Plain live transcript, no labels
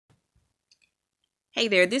Hey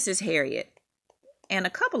there, this is Harriet. And a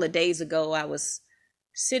couple of days ago, I was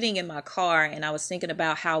sitting in my car and I was thinking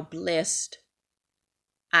about how blessed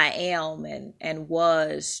I am and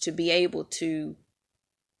was to be able to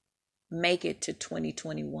make it to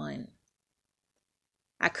 2021.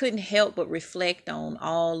 I couldn't help but reflect on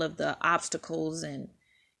all of the obstacles and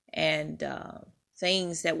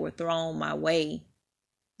things that were thrown my way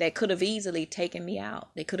that could have easily taken me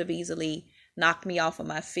out. They could have easily knocked me off of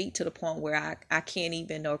my feet to the point where I can't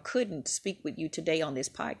even or couldn't speak with you today on this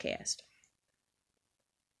podcast.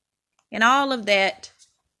 And all of that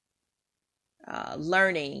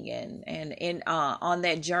learning and on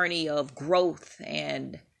that journey of growth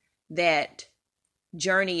and that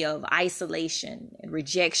journey of isolation and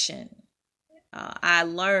rejection, I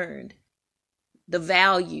learned the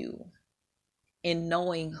value in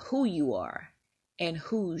knowing who you are and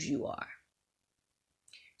whose you are.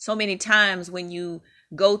 So many times when you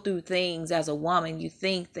go through things as a woman, you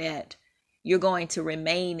think that you're going to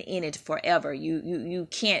remain in it forever. You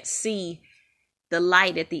can't see the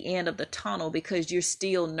light at the end of the tunnel because you're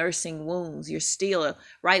still nursing wounds. You're still,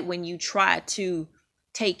 right when you try to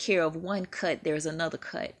take care of one cut, there's another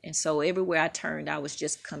cut. And so everywhere I turned, I was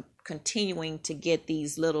just continuing to get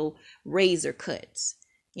these little razor cuts.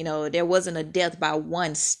 You know, there wasn't a death by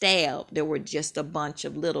one stab. There were just a bunch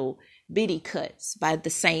of little bitty cuts by the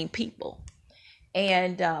same people.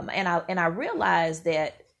 And I realized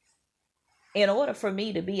that in order for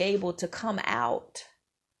me to be able to come out,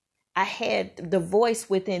 I had the voice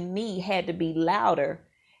within me had to be louder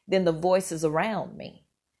than the voices around me.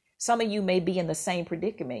 Some of you may be in the same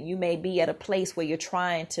predicament. You may be at a place where you're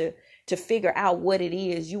trying to figure out what it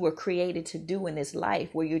is you were created to do in this life,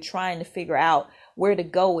 where you're trying to figure out where to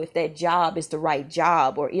go, if that job is the right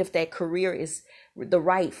job, or if that career is the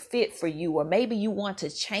right fit for you, or maybe you want to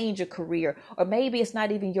change a career, or maybe it's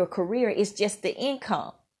not even your career, it's just the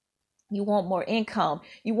income. You want more income.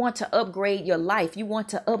 You want to upgrade your life. You want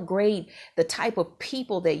to upgrade the type of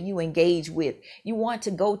people that you engage with. You want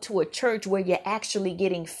to go to a church where you're actually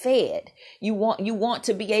getting fed. You want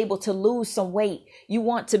to be able to lose some weight. You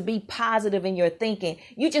want to be positive in your thinking.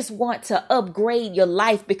 You just want to upgrade your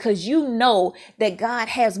life because you know that God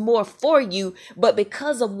has more for you, but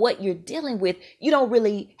because of what you're dealing with, you don't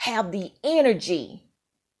really have the energy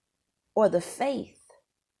or the faith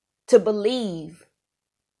to believe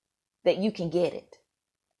that you can get it.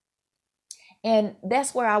 And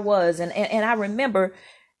that's where I was. And I remember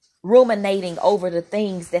ruminating over the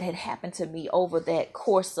things that had happened to me over that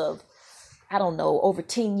course of, I don't know, over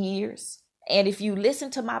 10 years. And if you listen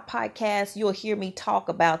to my podcast, you'll hear me talk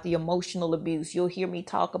about the emotional abuse. You'll hear me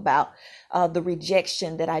talk about the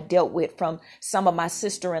rejection that I dealt with from some of my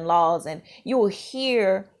sister-in-laws. And you'll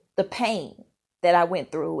hear the pain that I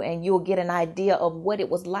went through, and you'll get an idea of what it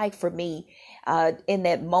was like for me in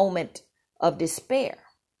that moment of despair.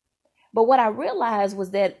 But what I realized was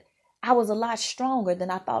that I was a lot stronger than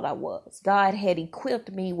I thought I was. God had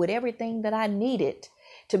equipped me with everything that I needed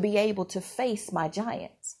to be able to face my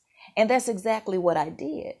giants. And that's exactly what I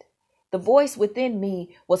did. The voice within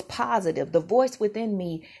me was positive. The voice within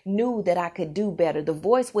me knew that I could do better. The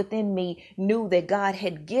voice within me knew that God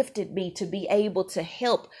had gifted me to be able to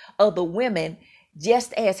help other women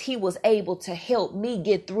just as he was able to help me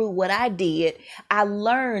get through what I did. I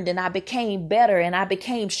learned and I became better and I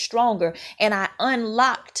became stronger, and I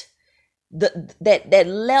unlocked that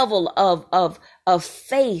level of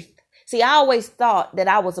faith. See, I always thought that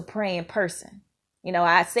I was a praying person. You know,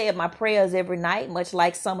 I said my prayers every night, much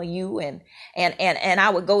like some of you, and I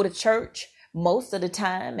would go to church most of the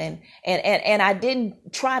time, and I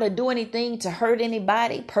didn't try to do anything to hurt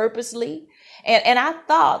anybody purposely. And I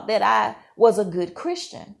thought that I was a good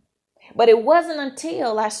Christian. But it wasn't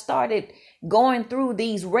until I started going through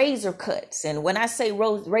these razor cuts. And when I say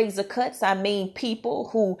razor cuts, I mean people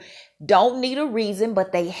who don't need a reason,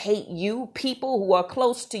 but they hate you. People who are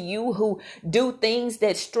close to you, who do things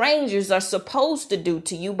that strangers are supposed to do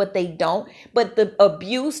to you, but they don't. But the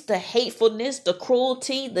abuse, the hatefulness, the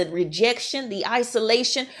cruelty, the rejection, the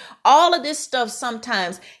isolation, all of this stuff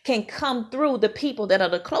sometimes can come through the people that are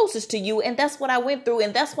the closest to you. And that's what I went through.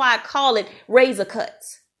 And that's why I call it razor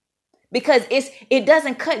cuts. Because it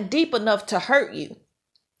doesn't cut deep enough to hurt you.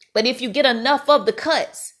 But if you get enough of the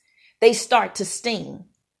cuts, they start to sting.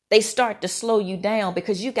 They start to slow you down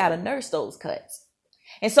because you got to nurse those cuts.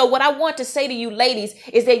 And so what I want to say to you ladies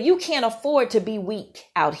is that you can't afford to be weak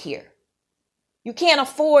out here. You can't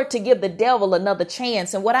afford to give the devil another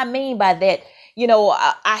chance. And what I mean by that, you know,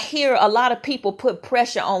 I hear a lot of people put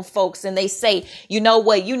pressure on folks and they say, you know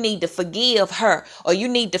what, you need to forgive her or you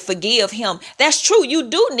need to forgive him. That's true. You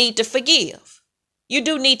do need to forgive. You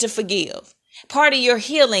do need to forgive. Part of your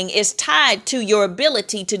healing is tied to your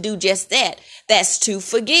ability to do just that. That's to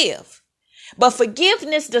forgive. But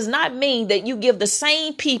forgiveness does not mean that you give the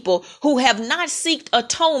same people who have not sought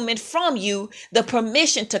atonement from you the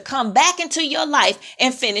permission to come back into your life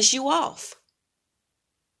and finish you off.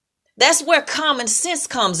 That's where common sense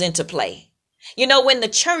comes into play. You know, in the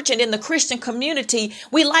church and in the Christian community,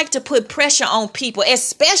 we like to put pressure on people,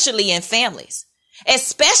 especially in families,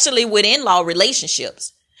 especially with in-law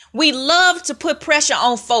relationships. We love to put pressure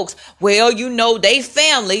on folks. Well, you know, they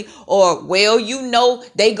family, or, well, you know,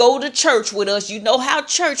 they go to church with us. You know how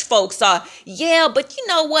church folks are. Yeah, but you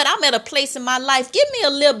know what? I'm at a place in my life. Give me a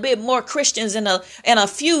little bit more Christians and a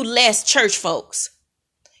few less church folks.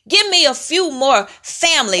 Give me a few more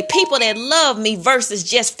family, people that love me versus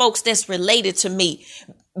just folks that's related to me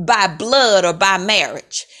by blood or by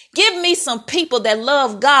marriage. Give me some people that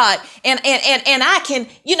love God and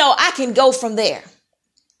I can go from there.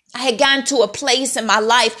 I had gotten to a place in my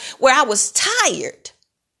life where I was tired.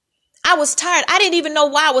 I didn't even know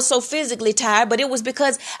why I was so physically tired, but it was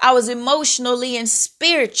because I was emotionally and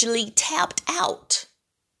spiritually tapped out.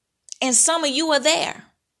 And some of you are there.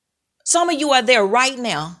 Some of you are there right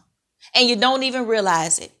now, and you don't even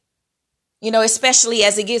realize it. You know, especially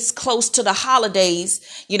as it gets close to the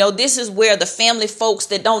holidays, you know, this is where the family folks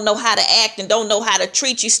that don't know how to act and don't know how to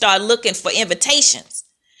treat you start looking for invitations.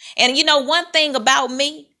 And you know, one thing about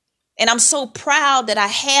me, and I'm so proud that I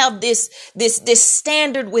have this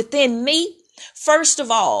standard within me. First of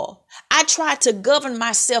all, I try to govern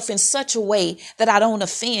myself in such a way that I don't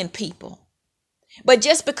offend people. But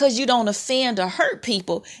just because you don't offend or hurt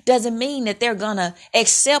people doesn't mean that they're going to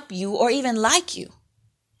accept you or even like you.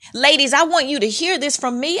 Ladies, I want you to hear this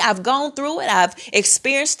from me. I've gone through it. I've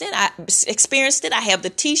experienced it. I have the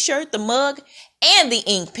t-shirt, the mug, and the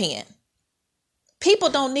ink pen. People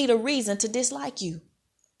don't need a reason to dislike you.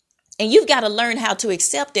 And you've got to learn how to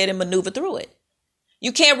accept it and maneuver through it.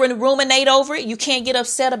 You can't ruminate over it. You can't get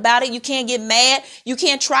upset about it. You can't get mad. You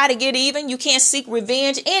can't try to get even. You can't seek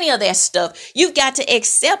revenge, any of that stuff. You've got to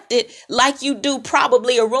accept it like you do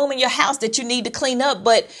probably a room in your house that you need to clean up,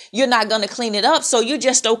 but you're not going to clean it up. So you're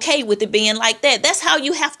just okay with it being like that. That's how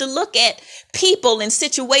you have to look at people and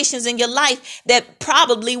situations in your life that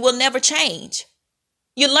probably will never change.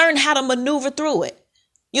 You learn how to maneuver through it.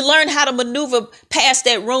 You learn how to maneuver past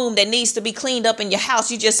that room that needs to be cleaned up in your house.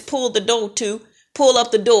 You just pull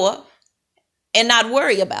up the door and not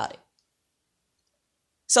worry about it.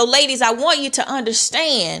 So ladies, I want you to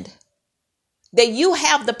understand that you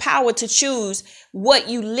have the power to choose what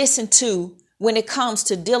you listen to when it comes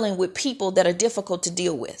to dealing with people that are difficult to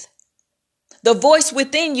deal with. The voice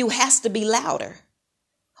within you has to be louder,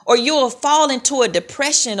 or you'll fall into a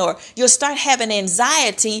depression, or you'll start having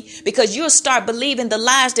anxiety because you'll start believing the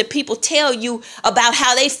lies that people tell you about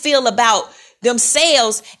how they feel about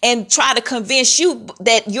themselves and try to convince you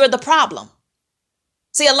that you're the problem.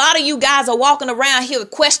 See, a lot of you guys are walking around here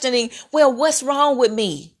questioning, well, what's wrong with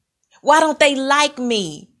me? Why don't they like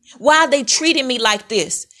me? Why are they treating me like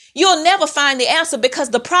this? You'll never find the answer because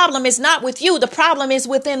the problem is not with you. The problem is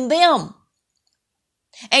within them.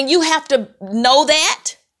 And you have to know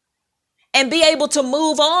that and be able to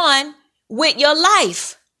move on with your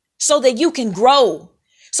life so that you can grow,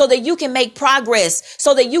 so that you can make progress,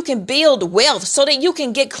 so that you can build wealth, so that you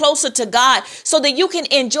can get closer to God, so that you can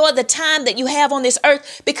enjoy the time that you have on this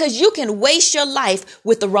earth, because you can waste your life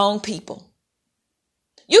with the wrong people.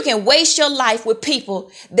 You can waste your life with people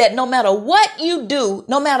that no matter what you do,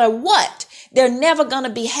 no matter what, they're never going to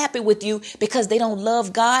be happy with you because they don't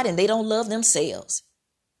love God and they don't love themselves.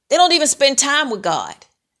 They don't even spend time with God.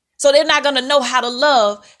 So they're not going to know how to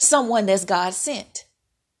love someone that's God sent.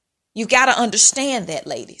 You got to understand that,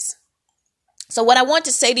 ladies. So what I want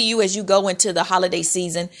to say to you as you go into the holiday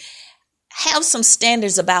season, have some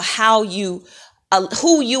standards about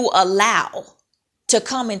who you allow to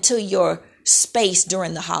come into your space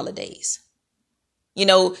during the holidays. You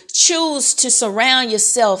know, choose to surround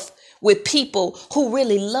yourself with people who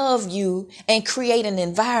really love you and create an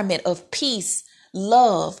environment of peace,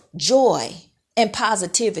 love, joy, and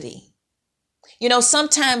positivity. You know,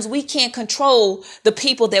 sometimes we can't control the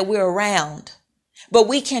people that we're around, but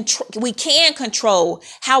we can control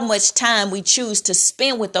how much time we choose to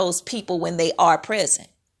spend with those people when they are present.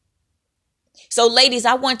 So ladies,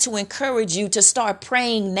 I want to encourage you to start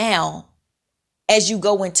praying now as you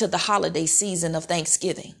go into the holiday season of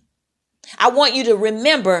Thanksgiving. I want you to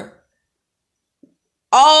remember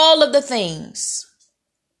all of the things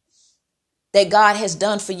that God has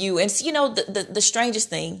done for you. And you know, the strangest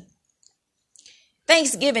thing,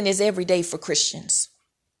 Thanksgiving is every day for Christians.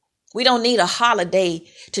 We don't need a holiday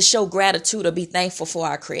to show gratitude or be thankful for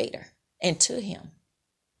our Creator. and to him.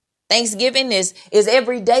 Thanksgiving is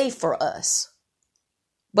every day for us.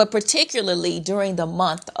 But particularly during the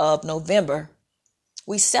month of November,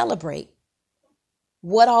 we celebrate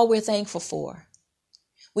what all we're thankful for.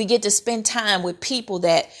 We get to spend time with people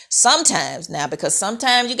that sometimes now, because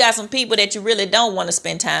sometimes you got some people that you really don't want to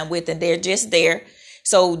spend time with and they're just there.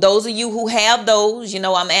 So those of you who have those,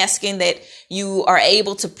 I'm asking that you are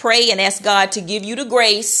able to pray and ask God to give you the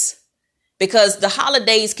grace, because the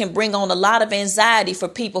holidays can bring on a lot of anxiety for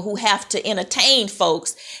people who have to entertain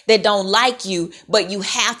folks that don't like you, but you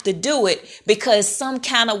have to do it because some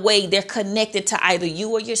kind of way they're connected to either you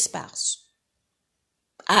or your spouse.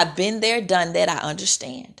 I've been there, done that. I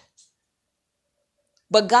understand.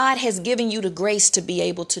 But God has given you the grace to be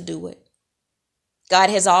able to do it. God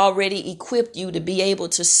has already equipped you to be able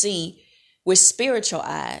to see with spiritual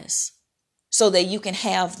eyes so that you can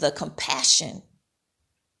have the compassion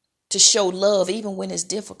to show love even when it's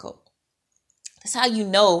difficult. That's how you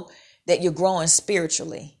know that you're growing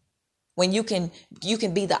spiritually. When you can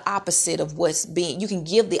be the opposite of you can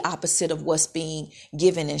give the opposite of what's being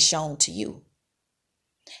given and shown to you.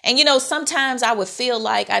 And sometimes I would feel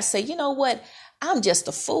like I'd say, you know what? I'm just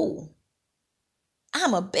a fool.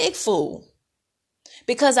 I'm a big fool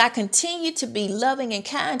because I continue to be loving and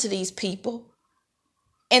kind to these people.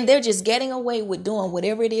 And they're just getting away with doing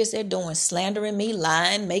whatever it is they're doing, slandering me,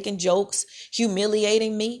 lying, making jokes,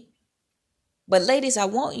 humiliating me. But ladies, I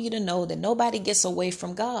want you to know that nobody gets away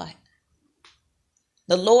from God.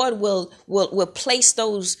 The Lord will place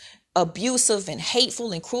those abusive and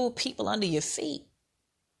hateful and cruel people under your feet.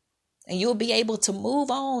 And you'll be able to move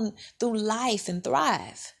on through life and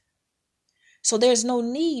thrive. So there's no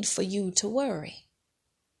need for you to worry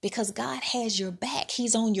because God has your back.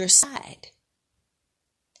 He's on your side.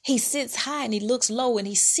 He sits high and he looks low and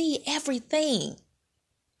he sees everything.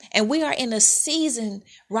 And we are in a season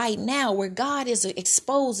right now where God is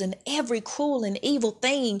exposing every cruel and evil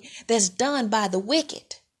thing that's done by the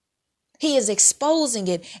wicked. He is exposing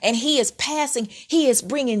it and he is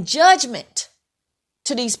bringing judgment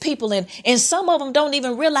to these people. And some of them don't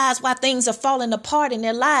even realize why things are falling apart in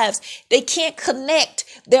their lives. They can't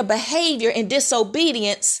connect their behavior and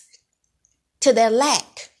disobedience to their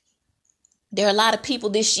lack. There are a lot of people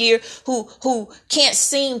this year who can't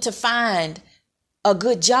seem to find a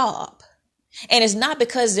good job. And it's not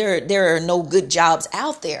because there are no good jobs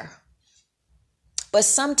out there. But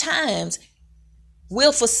sometimes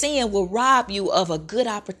willful sin will rob you of a good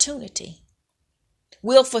opportunity.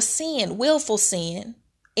 Willful sin,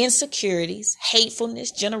 insecurities,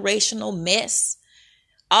 hatefulness, generational mess.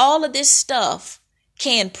 All of this stuff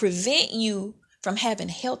can prevent you from having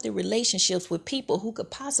healthy relationships with people who could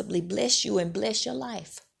possibly bless you and bless your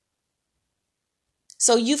life.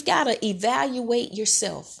 So you've got to evaluate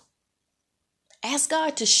yourself. Ask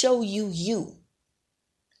God to show you you.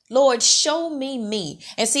 Lord, show me me.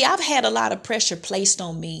 And see, I've had a lot of pressure placed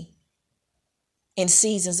on me in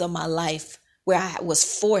seasons of my life where I was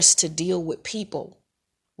forced to deal with people,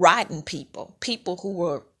 rotten people, people who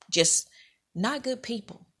were just not good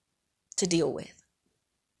people to deal with.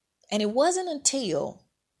 And it wasn't until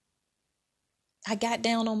I got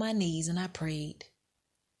down on my knees and I prayed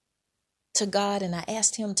to God and I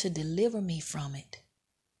asked him to deliver me from it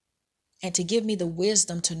and to give me the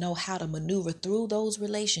wisdom to know how to maneuver through those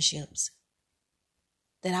relationships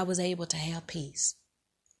that I was able to have peace.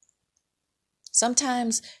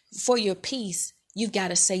 Sometimes for your peace, you've got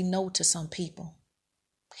to say no to some people.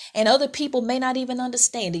 And other people may not even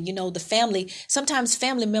understand it. Sometimes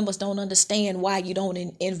family members don't understand why you don't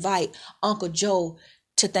invite Uncle Joe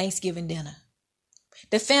to Thanksgiving dinner.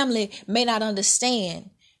 The family may not understand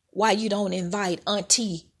why you don't invite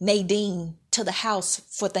Auntie Nadine to the house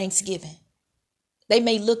for Thanksgiving. They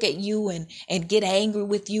may look at you and get angry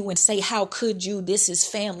with you and say, how could you? This is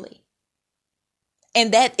family.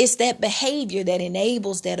 And that is that behavior that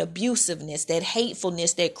enables that abusiveness, that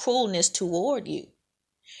hatefulness, that cruelness toward you.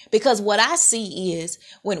 Because what I see is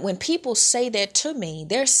when people say that to me,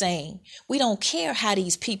 they're saying, we don't care how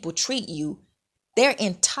these people treat you. They're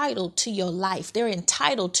entitled to your life. They're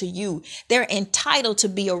entitled to you. They're entitled to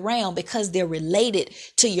be around because they're related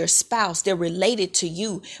to your spouse. They're related to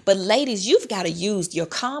you. But ladies, you've got to use your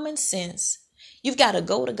common sense. You've got to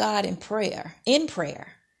go to God in prayer.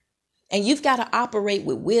 And you've got to operate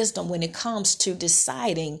with wisdom when it comes to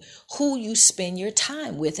deciding who you spend your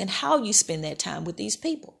time with and how you spend that time with these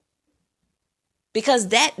people. Because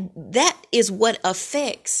that is what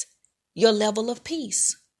affects your level of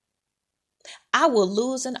peace. I will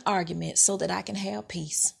lose an argument so that I can have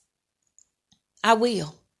peace. I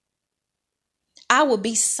will. I will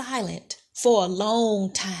be silent for a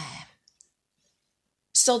long time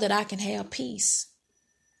so that I can have peace.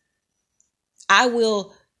 I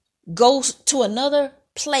will go to another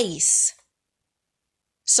place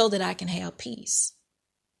so that I can have peace.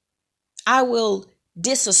 I will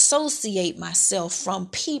disassociate myself from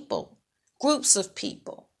people, groups of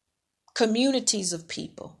people, communities of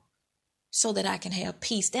people, so that I can have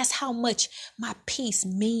peace. That's how much my peace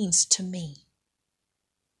means to me.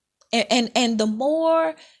 And the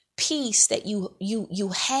more peace that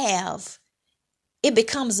you have, it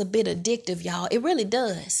becomes a bit addictive, y'all. It really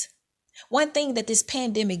does. One thing that this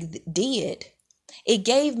pandemic did, it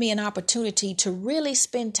gave me an opportunity to really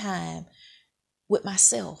spend time with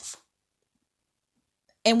myself.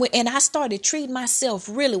 And I started treating myself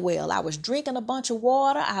really well. I was drinking a bunch of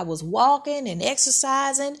water. I was walking and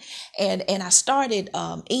exercising, and I started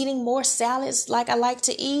eating more salads like I like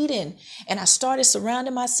to eat. And I started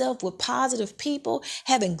surrounding myself with positive people,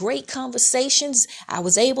 having great conversations. I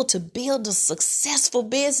was able to build a successful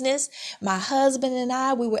business. My husband and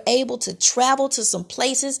I, we were able to travel to some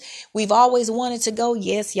places we've always wanted to go.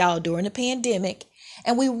 Yes, y'all, during the pandemic.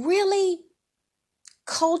 And we really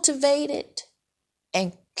cultivated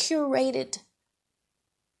and curated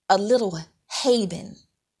a little haven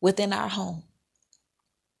within our home.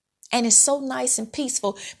 And it's so nice and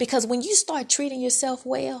peaceful, because when you start treating yourself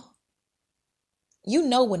well, you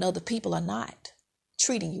know when other people are not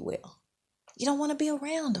treating you well. You don't want to be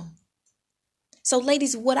around them. So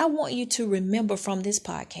ladies, what I want you to remember from this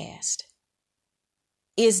podcast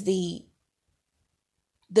is the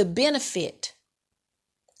benefit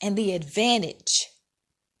and the advantage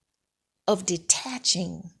of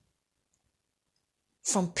detaching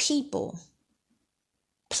from people,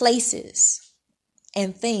 places,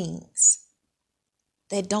 and things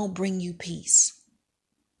that don't bring you peace.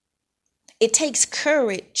 It takes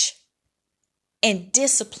courage and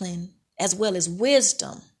discipline as well as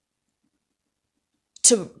wisdom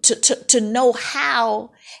to know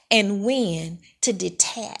how and when to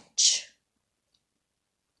detach.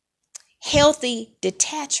 Healthy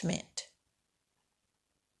detachment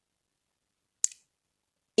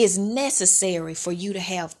is necessary for you to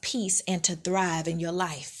have peace and to thrive in your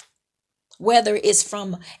life. Whether it's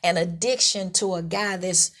from an addiction to a guy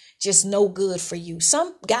that's just no good for you.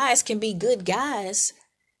 Some guys can be good guys,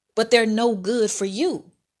 but they're no good for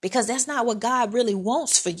you, because that's not what God really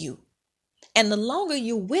wants for you. And the longer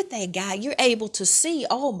you're with that guy, you're able to see,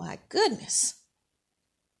 oh my goodness.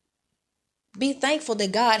 Be thankful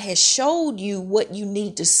that God has showed you what you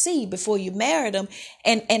need to see before you marry them,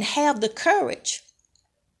 and have the courage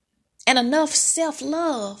and enough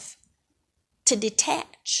self-love to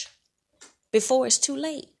detach before it's too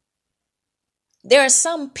late. There are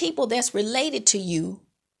some people that's related to you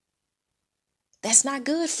that's not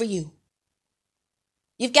good for you.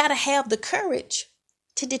 You've got to have the courage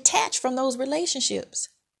to detach from those relationships.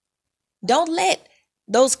 Don't let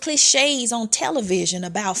those cliches on television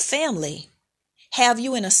about family have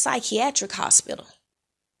you in a psychiatric hospital.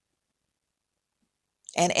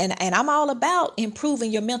 And I'm all about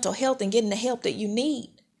improving your mental health and getting the help that you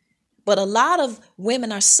need. But a lot of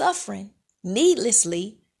women are suffering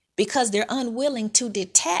needlessly because they're unwilling to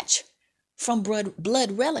detach from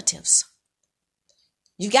blood relatives.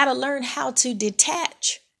 You got to learn how to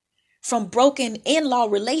detach from broken in-law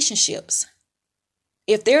relationships.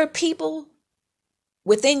 If there are people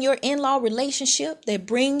within your in-law relationship that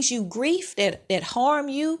brings you grief, that harm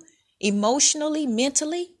you emotionally,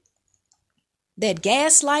 mentally, that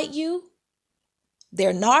gaslight you,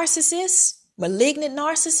 they're narcissists, malignant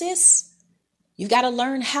narcissists, you've got to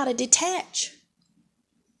learn how to detach.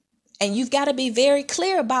 And you've got to be very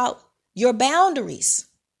clear about your boundaries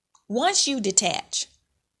once you detach,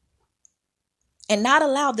 and not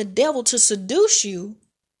allow the devil to seduce you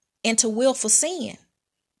into willful sin.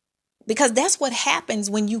 Because that's what happens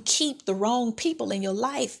when you keep the wrong people in your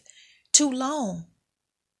life too long.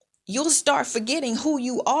 You'll start forgetting who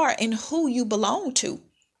you are and who you belong to.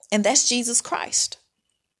 And that's Jesus Christ.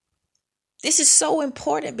 This is so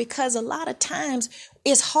important, because a lot of times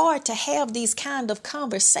it's hard to have these kind of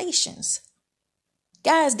conversations.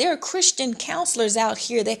 Guys, there are Christian counselors out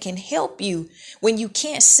here that can help you when you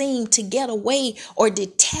can't seem to get away or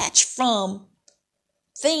detach from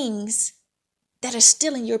things that are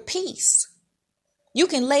stealing your peace. You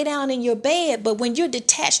can lay down in your bed, but when you're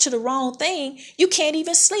detached to the wrong thing, you can't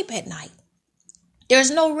even sleep at night. There's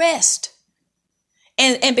no rest.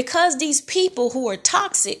 And because these people who are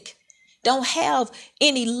toxic don't have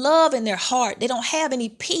any love in their heart, they don't have any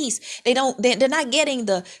peace, they're not getting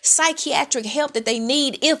the psychiatric help that they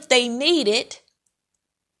need if they need it,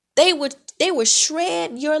 they would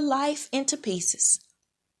shred your life into pieces.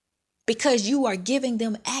 because you are giving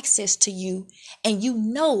them access to you, and you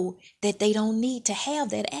know that they don't need to have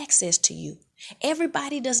that access to you.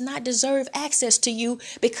 Everybody does not deserve access to you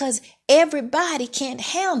because everybody can't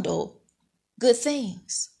handle good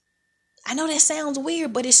things. I know that sounds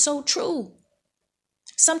weird, but it's so true.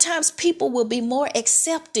 Sometimes people will be more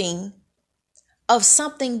accepting of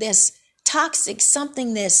something that's toxic,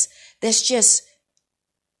 something that's just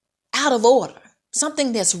out of order,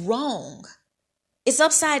 something that's wrong. It's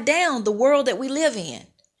upside down, the world that we live in.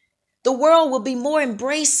 The world will be more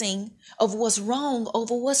embracing of what's wrong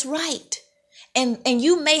over what's right. And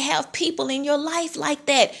you may have people in your life like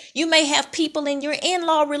that. You may have people in your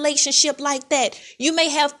in-law relationship like that. You may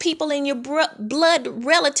have people in your blood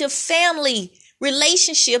relative family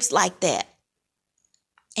relationships like that.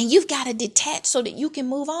 And you've got to detach so that you can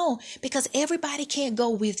move on, because everybody can't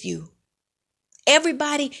go with you.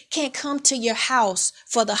 Everybody can't come to your house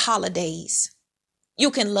for the holidays. You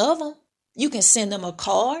can love them. You can send them a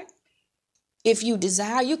card. If you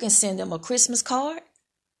desire, you can send them a Christmas card.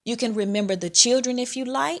 You can remember the children if you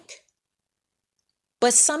like.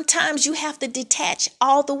 But sometimes you have to detach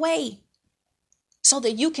all the way so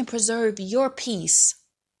that you can preserve your peace.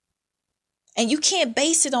 And you can't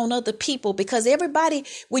base it on other people, because everybody,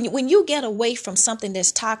 when you get away from something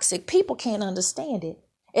that's toxic, people can't understand it,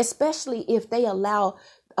 especially if they allow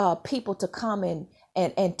people to come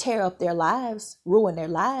and tear up their lives, ruin their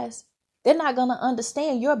lives. They're not going to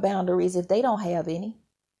understand your boundaries if they don't have any.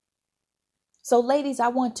 So ladies, I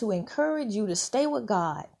want to encourage you to stay with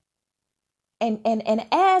God. And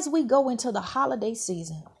as we go into the holiday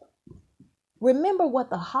season, remember what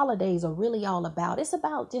the holidays are really all about. It's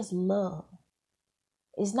about just love.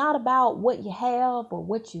 It's not about what you have or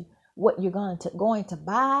what you're going to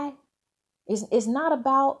buy. It's not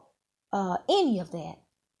about any of that.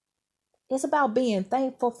 It's about being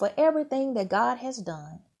thankful for everything that God has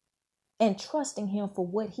done and trusting Him for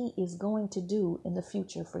what He is going to do in the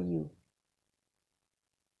future for you.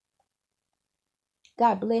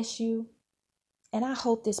 God bless you, and I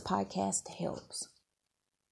hope this podcast helps.